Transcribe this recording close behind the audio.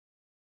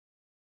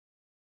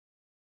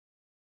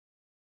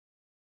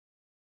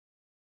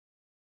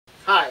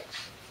Hi,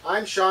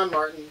 I'm Sean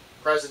Martin,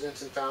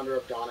 President and founder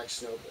of Donek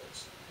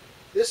Snowboards.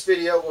 This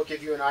video will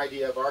give you an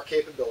idea of our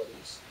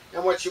capabilities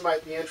and what you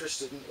might be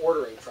interested in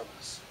ordering from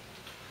us.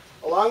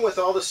 Along with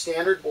all the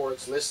standard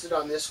boards listed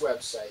on this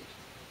website,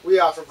 we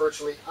offer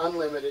virtually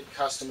unlimited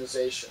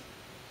customization.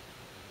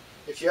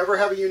 If you ever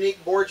have a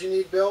unique board you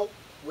need built,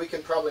 we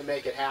can probably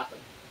make it happen.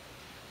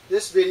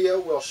 This video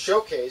will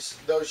showcase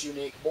those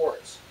unique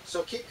boards,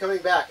 so keep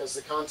coming back as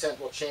the content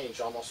will change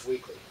almost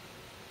weekly.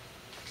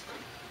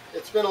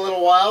 It's been a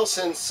little while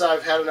since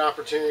I've had an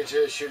opportunity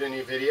to shoot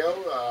any video.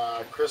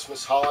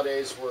 Christmas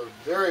holidays were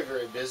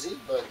very busy,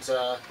 but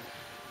the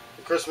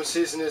Christmas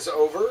season is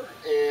over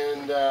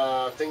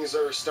and things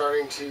are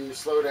starting to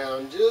slow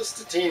down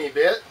just a teeny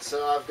bit.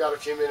 So I've got a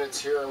few minutes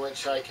here in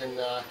which I can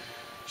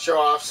show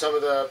off some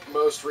of the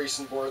most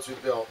recent boards we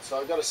built.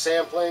 So I've got a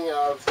sampling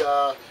of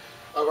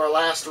our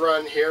last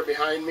run here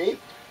behind me.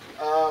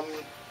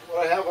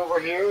 What I have over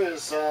here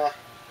is, I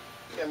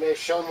may have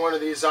shown one of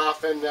these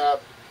off in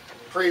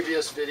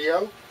previous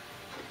video.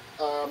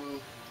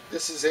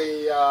 This is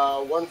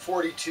a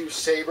 142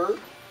 Saber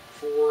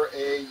for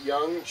a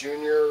young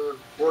junior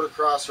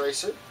bordercross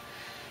racer.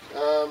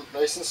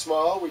 Nice and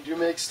small. We do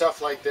make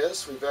stuff like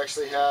this. We've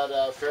actually had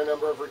a fair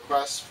number of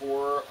requests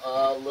for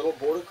little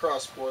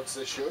bordercross boards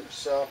this year,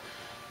 so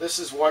this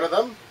is one of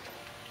them.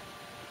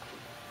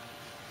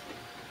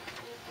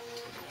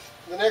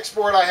 The next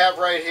board I have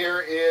right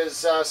here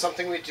is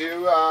something we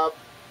do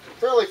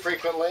fairly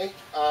frequently.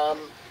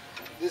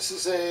 This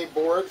is a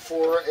board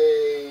for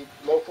a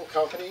local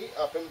company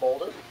up in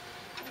Boulder.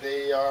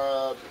 They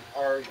are,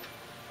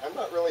 I'm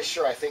not really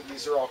sure, I think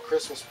these are all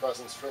Christmas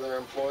presents for their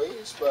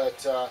employees,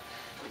 but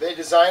they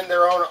designed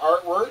their own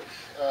artwork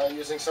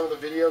using some of the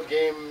video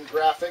game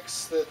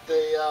graphics that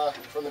they,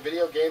 from the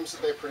video games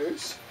that they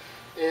produce,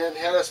 and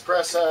had us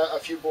press a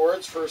few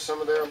boards for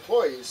some of their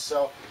employees.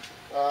 So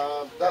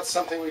that's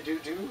something we do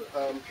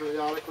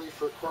periodically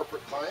for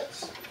corporate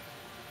clients.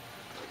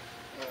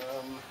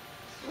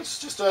 It's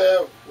just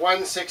a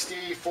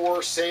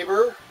 164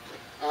 Saber.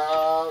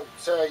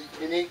 It's a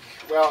unique,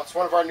 well, it's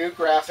one of our new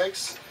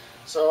graphics,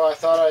 so I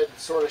thought I'd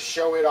sort of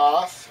show it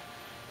off,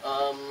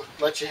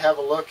 let you have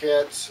a look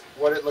at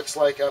what it looks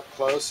like up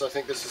close. I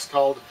think this is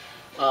called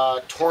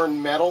Torn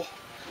Metal.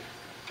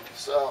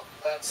 So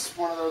that's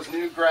one of those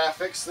new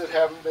graphics that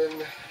haven't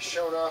been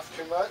shown off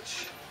too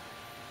much.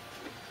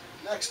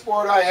 Next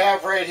board I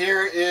have right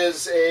here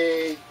is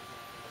a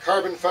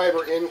carbon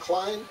fiber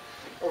incline.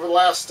 Over the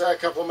last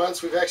couple of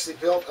months, we've actually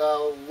built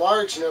a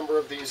large number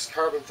of these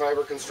carbon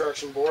fiber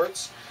construction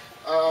boards.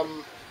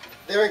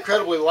 They're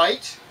incredibly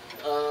light.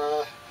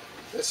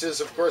 This is,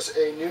 of course,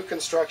 a new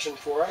construction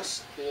for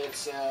us.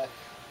 It's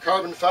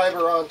carbon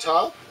fiber on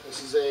top.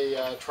 This is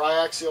a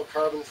triaxial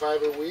carbon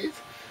fiber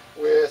weave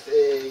with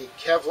a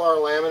Kevlar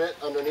laminate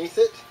underneath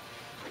it.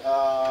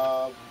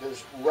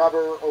 There's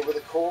rubber over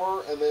the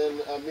core and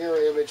then a mirror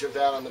image of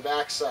that on the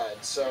back side.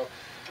 So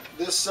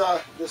this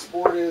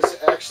board is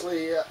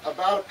actually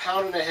about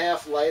 1.5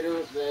 pounds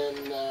lighter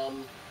than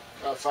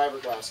a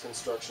fiberglass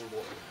construction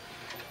board.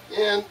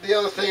 And the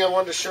other thing I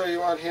wanted to show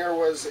you on here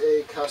was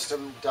a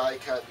custom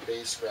die-cut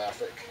base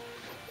graphic.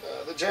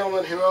 The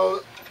gentleman who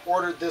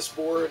ordered this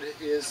board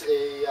is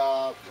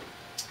an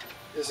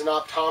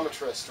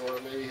optometrist,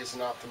 or maybe he's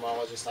an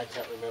ophthalmologist, I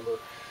can't remember.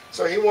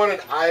 So he wanted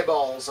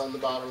eyeballs on the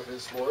bottom of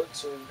his board,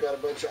 so we've got a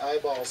bunch of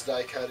eyeballs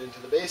die-cut into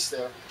the base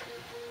there.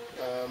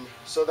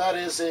 So that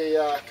is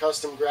a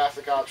custom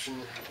graphic option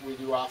we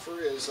do offer,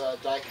 is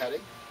die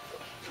cutting.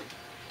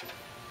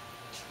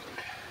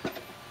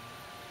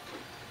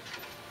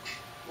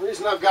 The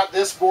reason I've got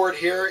this board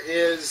here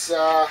is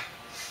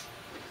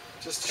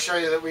just to show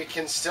you that we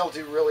can still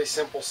do really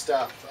simple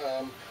stuff.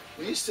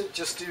 We used to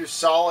just do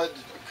solid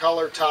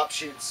color top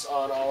sheets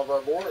on all of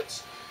our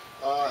boards.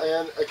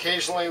 And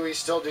occasionally we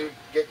still do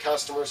get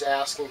customers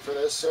asking for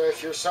this, so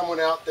if you're someone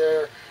out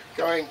there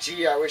going,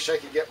 gee, I wish I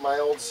could get my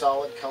old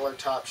solid color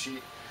top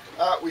sheet,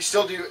 we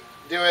still do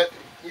it.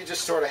 You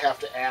just sort of have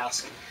to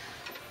ask.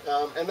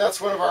 And that's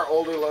one of our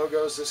older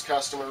logos this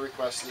customer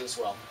requested as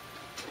well.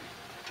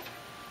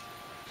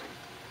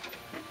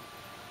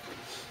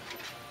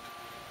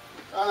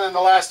 And then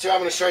the last two I'm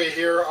going to show you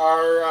here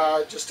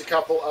are just a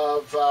couple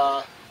of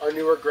our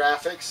newer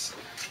graphics.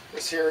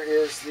 This here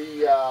is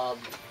the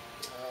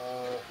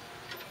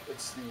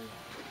it's the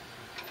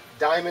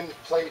diamond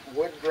plate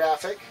wood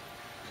graphic.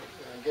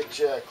 Get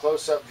you a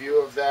close-up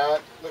view of that.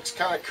 Looks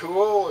kind of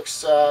cool,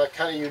 looks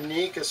kind of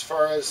unique as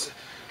far as,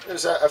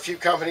 there's a few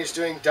companies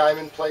doing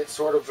diamond plate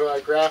sort of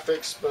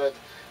graphics, but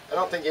I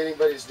don't think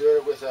anybody's doing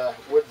it with a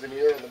wood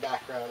veneer in the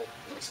background. It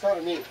looks kind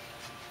of neat.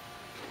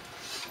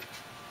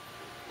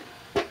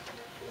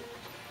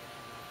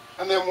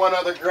 And then one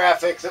other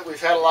graphic that we've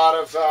had a lot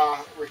of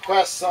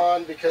requests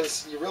on,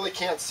 because you really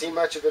can't see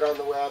much of it on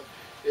the web,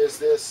 is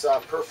this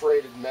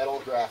perforated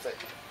metal graphic.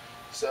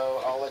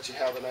 So I'll let you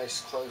have a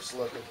nice close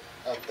look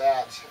at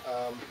that.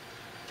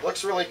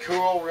 Looks really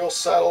cool, real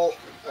subtle,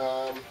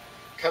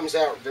 comes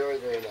out very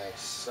nice.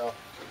 So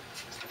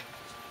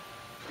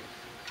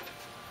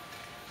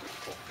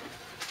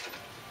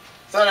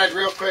Thought I'd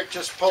real quick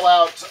just pull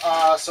out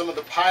some of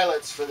the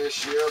pilots for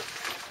this year.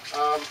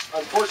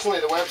 Unfortunately,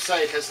 the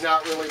website has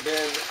not really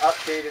been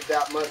updated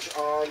that much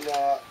on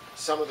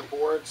some of the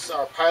boards.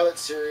 Our pilot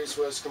series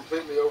was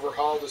completely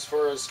overhauled as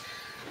far as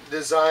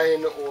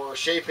design or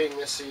shaping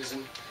this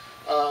season,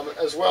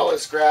 as well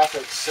as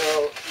graphics.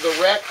 So the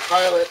Rec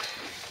pilot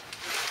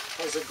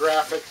has a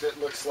graphic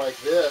that looks like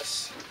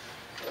this.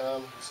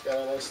 It's got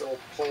a nice little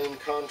plain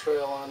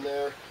contrail on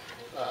there,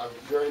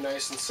 very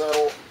nice and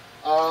subtle.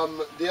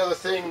 The other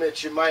thing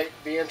that you might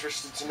be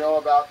interested to know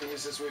about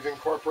these is we've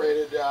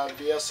incorporated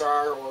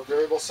VSR or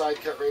variable side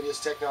cut radius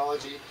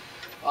technology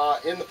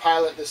in the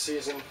pilot this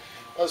season,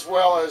 as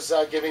well as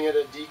giving it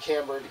a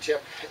decambered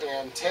tip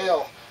and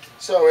tail,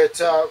 so it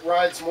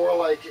rides more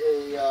like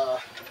the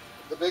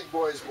big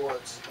boys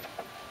boards.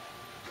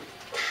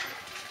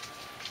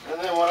 And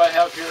then what I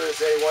have here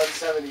is a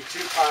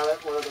 172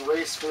 pilot, one of the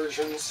race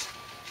versions.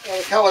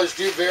 The colors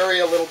do vary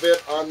a little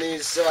bit on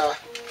these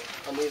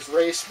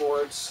race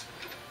boards.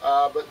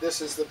 But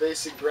this is the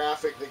basic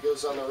graphic that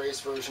goes on the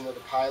race version of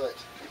the pilot.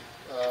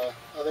 I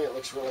think it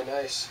looks really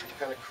nice,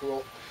 kind of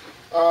cool.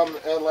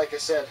 And like I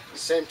said,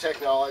 same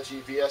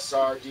technology,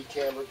 VSR,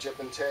 decamber, tip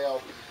and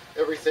tail,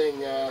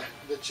 everything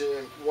that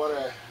you want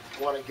to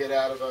get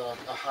out of a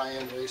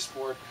high-end race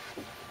board.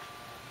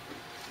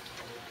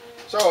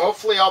 So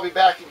hopefully I'll be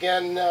back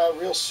again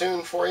real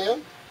soon for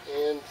you,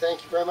 and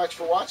thank you very much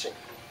for watching.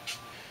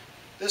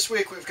 This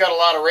week we've got a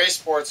lot of race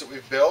boards that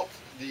we've built.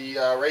 The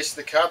Race of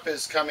the Cup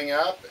is coming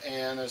up,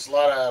 and there's a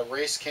lot of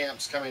race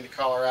camps coming to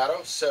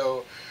Colorado,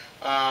 so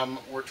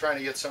we're trying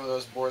to get some of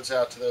those boards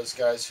out to those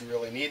guys who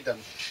really need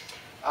them.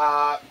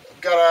 Got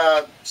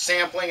a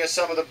sampling of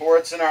some of the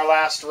boards in our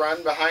last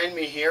run behind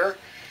me here.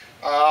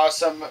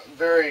 Some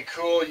very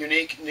cool,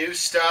 unique new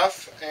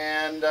stuff,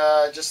 and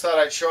just thought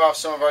I'd show off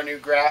some of our new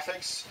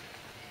graphics.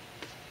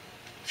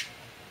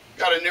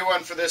 Got a new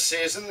one for this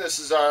season. This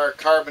is our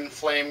carbon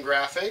flame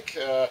graphic.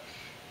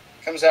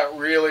 Comes out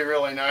really,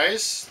 really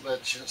nice.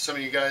 Let some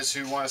of you guys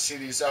who want to see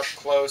these up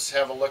close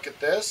have a look at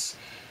this.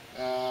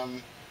 Got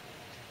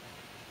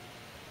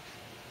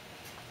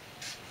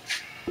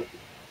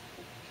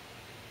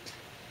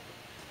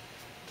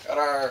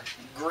our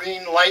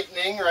green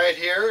lightning right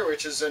here,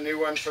 which is a new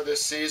one for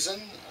this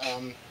season. So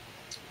you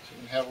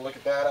can have a look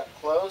at that up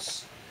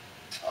close.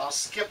 I'll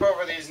skip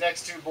over these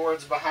next two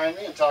boards behind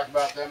me and talk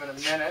about them in a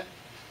minute.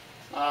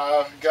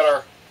 Got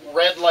our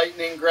red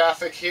lightning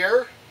graphic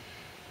here.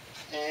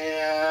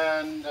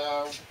 And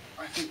I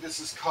think this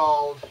is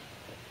called,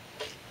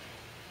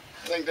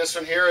 I think this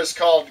one here is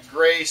called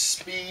Gray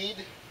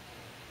Speed,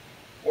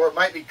 or it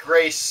might be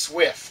Gray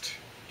Swift.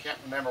 Can't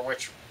remember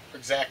which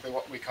exactly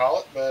what we call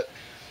it, but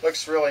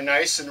looks really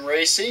nice and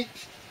racy.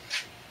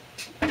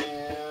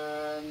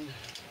 And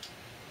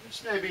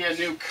this may be a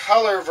new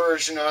color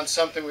version on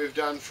something we've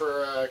done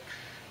for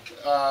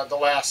the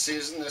last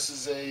season. This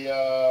is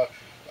a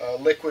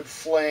liquid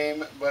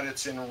flame, but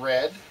it's in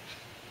red.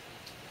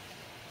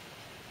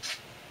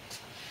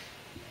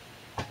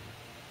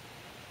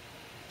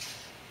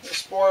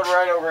 This board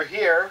right over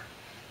here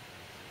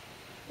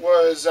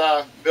was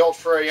built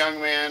for a young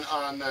man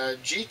on the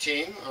G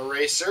team, a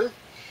racer,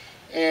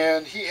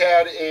 and he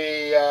had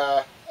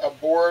a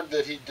board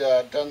that he'd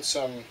done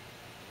some,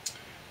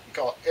 we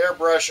call it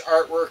airbrush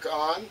artwork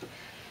on.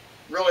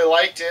 Really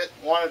liked it,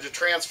 wanted to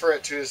transfer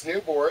it to his new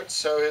board,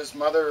 so his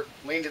mother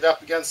leaned it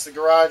up against the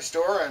garage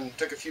door and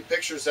took a few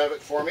pictures of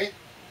it for me.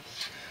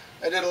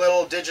 I did a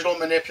little digital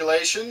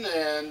manipulation,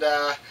 and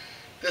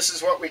this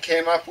is what we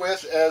came up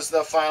with as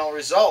the final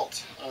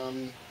result.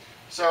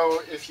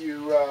 So if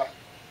you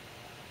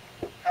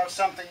have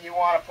something you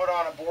want to put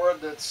on a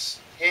board that's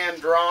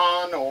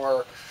hand-drawn,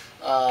 or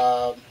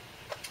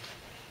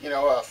you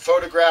know, a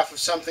photograph of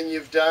something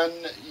you've done,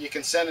 you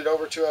can send it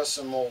over to us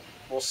and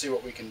we'll see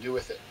what we can do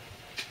with it.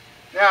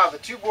 Now, the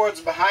two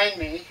boards behind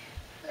me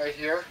right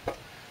here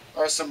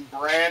are some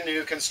brand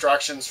new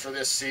constructions for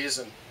this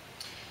season.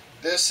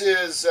 This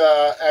is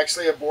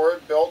actually a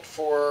board built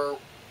for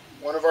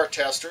one of our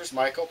testers,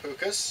 Michael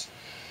Pukas.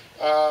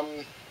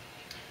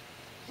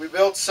 We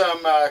built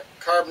some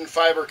carbon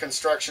fiber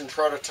construction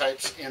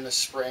prototypes in the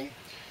spring,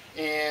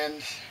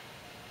 and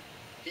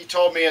he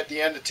told me at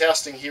the end of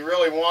testing he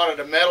really wanted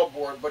a metal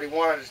board, but he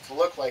wanted it to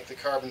look like the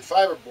carbon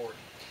fiber board.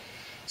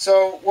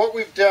 So what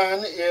we've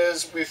done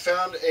is we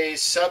found a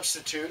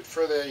substitute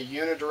for the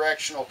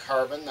unidirectional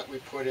carbon that we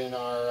put in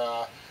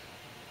our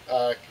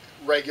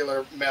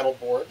regular metal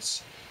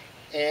boards,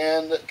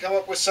 and come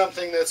up with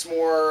something that's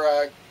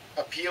more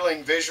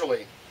appealing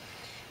visually.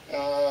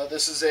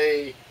 This is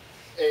a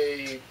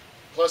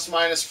plus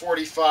minus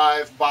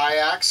 45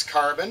 biax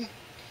carbon.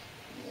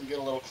 I'll get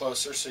a little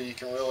closer so you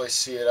can really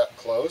see it up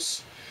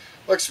close.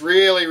 Looks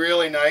really,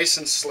 really nice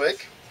and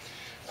slick.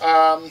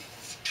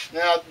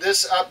 Now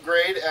this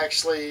upgrade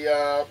actually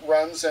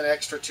runs an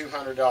extra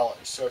 $200.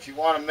 So if you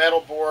want a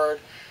metal board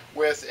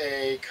with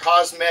a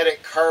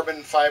cosmetic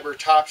carbon fiber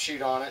top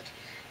sheet on it,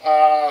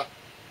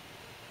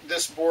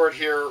 this board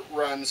here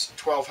runs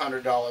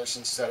 $1,200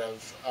 instead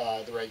of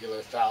the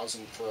regular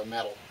 $1,000 for a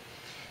metal.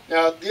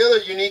 Now, the other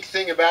unique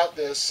thing about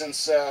this,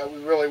 since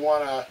we really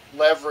want to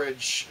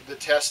leverage the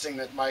testing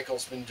that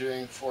Michael's been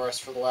doing for us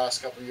for the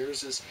last couple of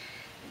years, is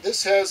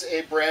this has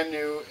a brand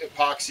new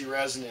epoxy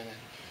resin in it.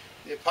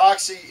 The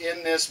epoxy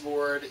in this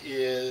board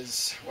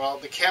is, well,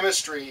 the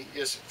chemistry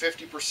is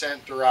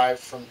 50%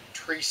 derived from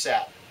tree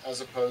sap as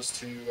opposed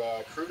to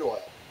crude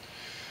oil.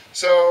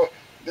 So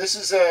this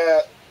is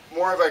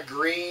more of a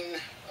green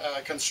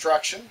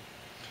construction,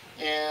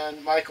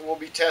 and Michael will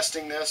be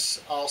testing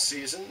this all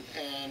season,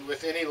 and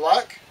with any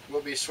luck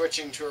we'll be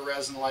switching to a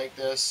resin like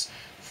this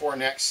for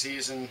next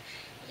season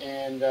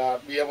and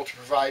be able to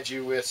provide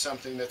you with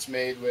something that's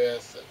made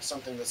with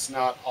something that's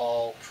not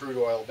all crude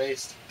oil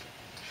based.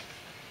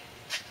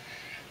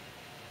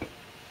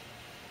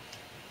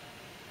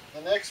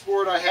 The next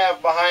board I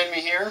have behind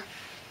me here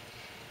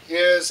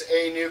is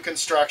a new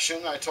construction.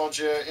 I told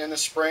you in the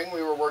spring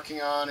we were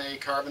working on a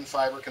carbon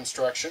fiber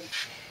construction.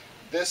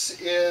 This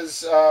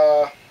is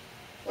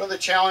one of the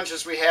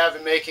challenges we have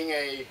in making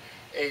a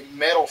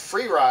metal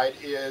free ride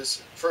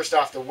is, first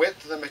off, the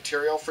width of the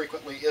material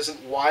frequently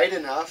isn't wide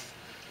enough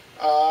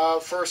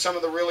for some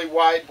of the really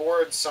wide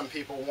boards some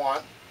people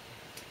want.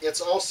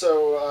 It's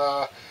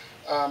also,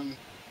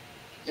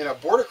 in a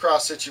board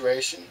across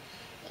situation,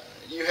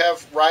 you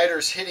have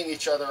riders hitting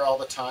each other all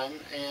the time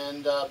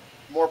and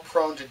more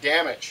prone to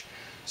damage.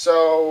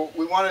 So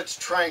we wanted to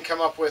try and come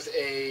up with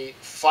a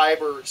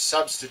fiber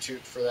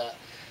substitute for that.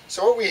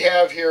 So what we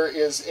have here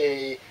is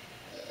a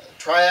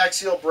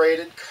triaxial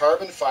braided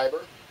carbon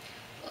fiber.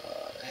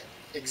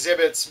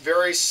 Exhibits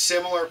very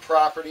similar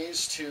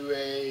properties to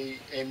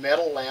a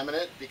metal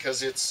laminate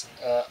because it's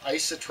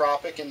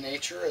isotropic in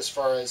nature as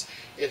far as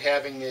it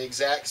having the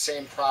exact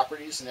same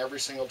properties in every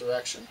single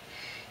direction.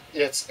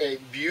 It's a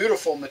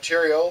beautiful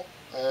material,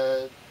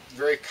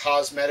 very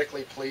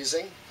cosmetically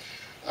pleasing,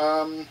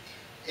 and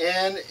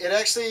it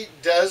actually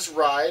does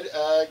ride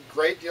a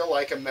great deal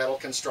like a metal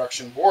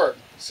construction board.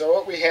 So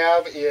what we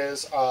have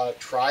is a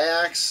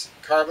triax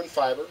carbon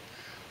fiber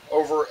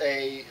over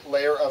a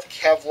layer of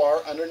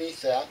Kevlar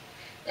underneath that,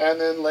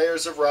 and then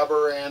layers of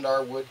rubber and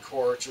our wood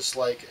core, just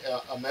like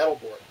a metal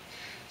board.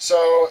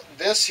 So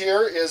this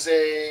here is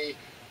a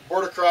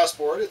board across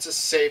board. It's a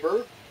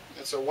Saber.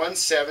 It's a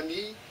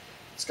 170.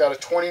 It's got a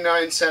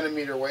 29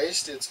 centimeter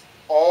waist. It's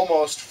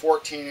almost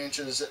 14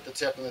 inches at the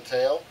tip of the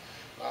tail,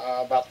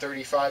 about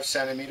 35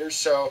 centimeters.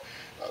 So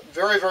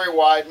very, very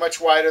wide, much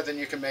wider than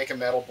you can make a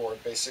metal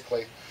board,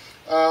 basically.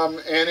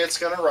 And it's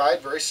going to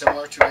ride very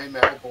similar to a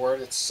metal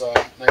board. It's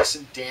nice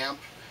and damp,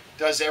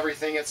 does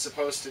everything it's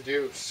supposed to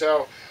do.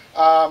 So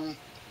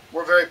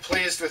we're very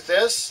pleased with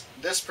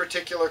this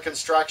particular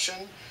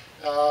construction.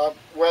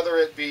 Whether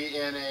it be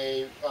in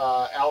a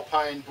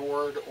alpine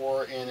board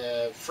or in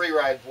a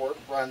freeride board,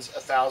 runs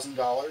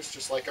 $1,000,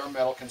 just like our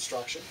metal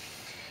construction,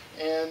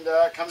 and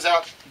comes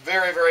out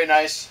very, very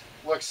nice.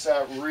 Looks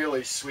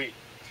really sweet.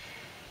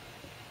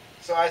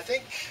 So I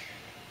think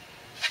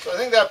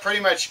that pretty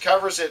much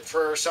covers it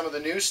for some of the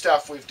new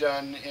stuff we've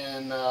done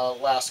in the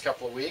last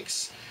couple of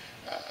weeks.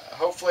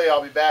 Hopefully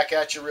I'll be back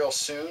at you real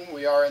soon.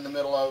 We are in the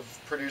middle of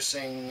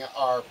producing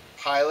our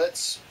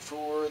pilots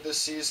for this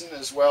season,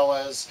 as well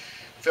as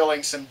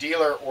filling some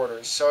dealer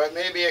orders. So it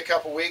may be a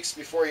couple weeks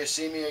before you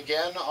see me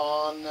again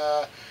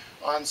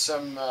on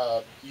some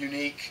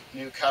unique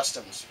new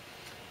customs.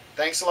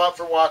 Thanks a lot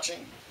for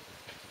watching.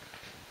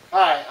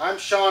 Hi, I'm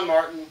Sean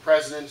Martin,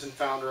 President and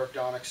founder of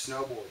Donek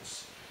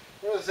Snowboards.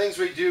 One of the things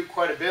we do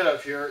quite a bit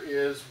of here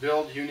is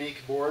build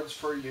unique boards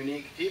for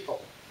unique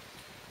people.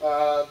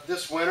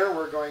 This winter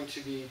we're going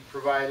to be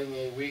providing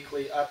a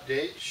weekly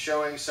update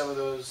showing some of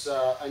those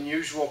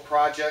unusual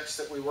projects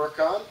that we work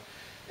on,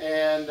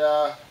 and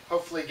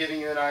hopefully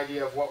giving you an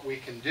idea of what we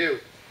can do.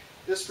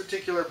 This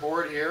particular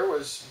board here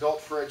was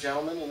built for a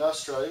gentleman in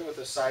Australia with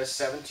a size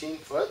 17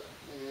 foot,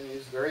 and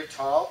he's very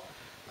tall.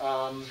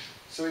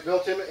 So we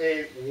built him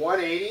a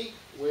 180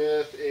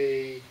 with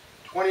a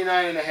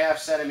 29.5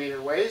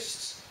 centimeter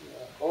waist,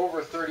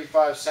 over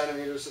 35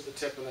 centimeters at the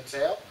tip and the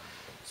tail.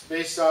 It's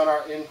based on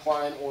our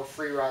incline or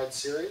freeride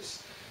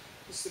series.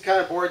 It's the kind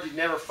of board you'd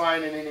never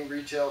find in any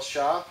retail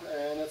shop,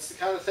 and it's the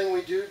kind of thing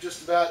we do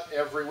just about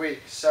every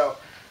week. So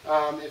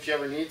if you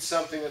ever need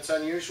something that's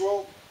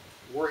unusual,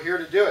 we're here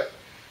to do it.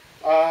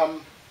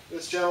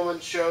 This gentleman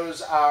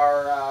shows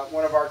our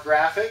one of our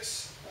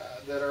graphics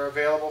that are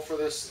available for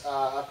this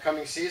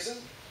upcoming season.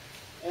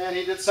 And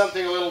he did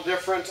something a little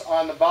different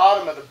on the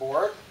bottom of the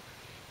board.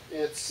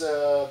 It's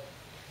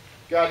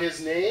got his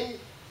name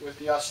with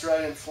the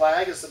Australian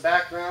flag as the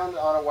background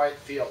on a white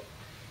field.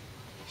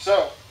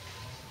 So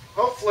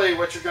hopefully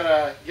what you're going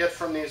to get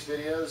from these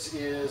videos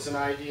is an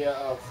idea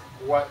of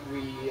what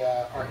we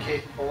are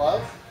capable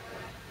of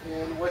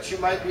and what you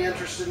might be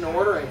interested in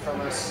ordering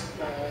from us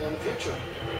in the future.